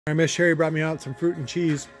Miss Sherry brought me out some fruit and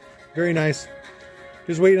cheese. Very nice.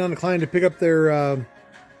 Just waiting on the client to pick up their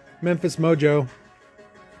Memphis Mojo.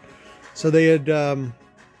 So they had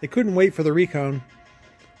they couldn't wait for the recone.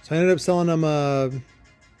 So I ended up selling them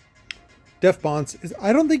Def Bonds.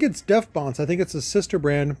 I don't think it's Def Bonds. I think it's a sister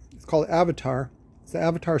brand. It's called Avatar. It's the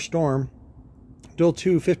Avatar Storm. Dual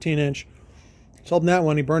 2 15-inch. Sold him that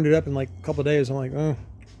one. He burned it up in like a couple of days. I'm like, oh,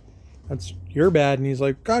 that's your bad. And he's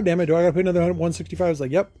like, God damn it, do I gotta put another 165? I was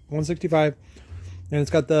like, yep, 165. And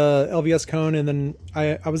it's got the LVS cone. And then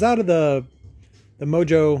I was out of the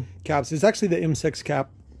Mojo caps. It's actually the M6 cap.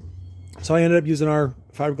 So I ended up using our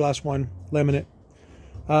fiberglass one, laminate.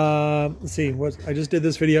 Let's see, I just did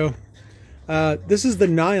this video. This is the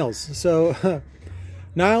Niles. So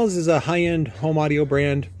Niles is a high-end home audio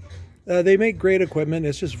brand. They make great equipment.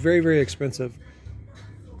 It's just very, very expensive.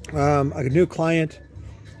 A new client,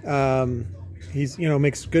 he's, you know,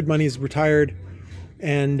 makes good money. He's retired,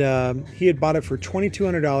 and he had bought it for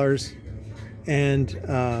 $2,200, and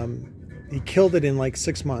he killed it in like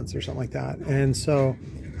 6 months or something like that. And so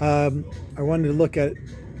I wanted to look at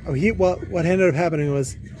what ended up happening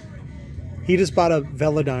was he just bought a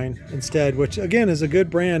Velodyne instead, which again is a good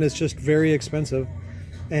brand. It's just very expensive,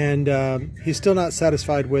 and he's still not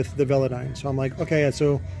satisfied with the Velodyne. So I'm like, okay.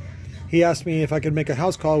 So he asked me if I could make a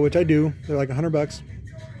house call, which I do. They're like $100.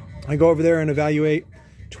 I go over there and evaluate,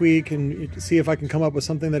 tweak, and see if I can come up with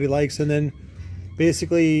something that he likes. And then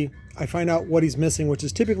basically I find out what he's missing, which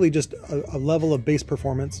is typically just a level of bass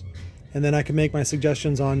performance. And then I can make my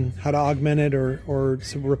suggestions on how to augment it or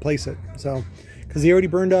replace it. So, because he already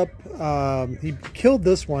burned up, he killed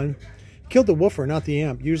this one. Killed the woofer, not the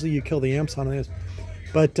amp. Usually you kill the amps on this.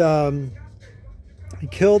 But he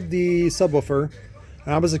killed the subwoofer.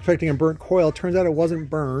 And I was expecting a burnt coil. Turns out it wasn't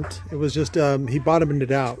burnt. It was just, he bottomed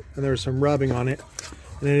it out. And there was some rubbing on it.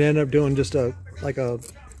 And it ended up doing just like a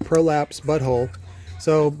prolapse butthole.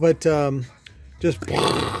 So, but just,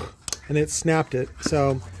 and it snapped it.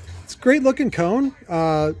 So, it's a great looking cone.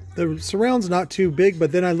 The surround's not too big,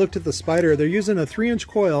 but then I looked at the spider. They're using a 3-inch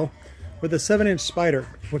coil with a 7-inch spider,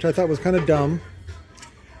 which I thought was kind of dumb.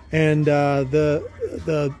 And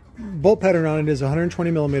the bolt pattern on it is 120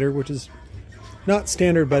 millimeter, which is not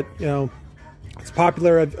standard, but you know, it's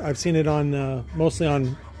popular. I've seen it on mostly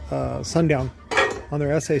on Sundown on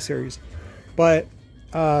their SA series. But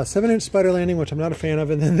 7-inch spider landing, which I'm not a fan of.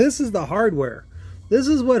 And then this is the hardware. This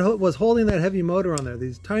is what was holding that heavy motor on there.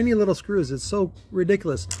 These tiny little screws. It's so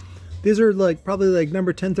ridiculous. These are like probably like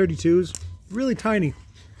number 1032s, really tiny.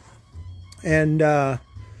 And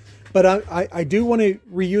but I do want to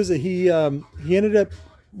reuse it. He ended up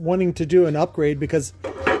wanting to do an upgrade because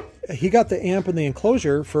he got the amp and the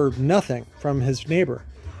enclosure for nothing from his neighbor.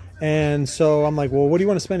 And so I'm like, well, what do you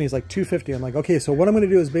want to spend? He's like $250. I'm like, okay, so what I'm going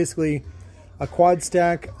to do is basically a quad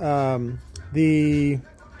stack, the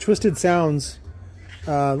Twisted Sounds.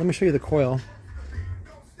 Let me show you the coil.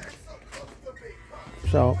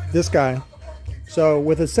 So this guy. So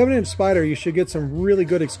with a 7-inch spider, you should get some really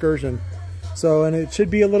good excursion. So, and it should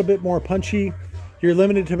be a little bit more punchy. You're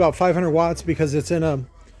limited to about 500 watts because it's in a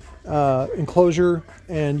enclosure,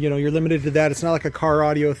 and you know, you're limited to that. It's not like a car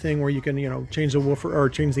audio thing where you can, you know, change the woofer or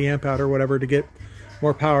change the amp out or whatever to get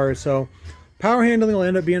more power. So power handling will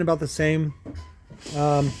end up being about the same.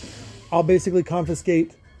 I'll basically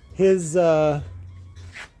confiscate his motor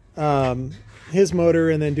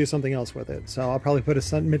and then do something else with it. So I'll probably put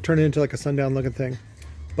turn it into like a Sundown looking thing.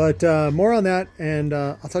 But more on that, and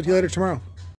I'll talk to you later tomorrow.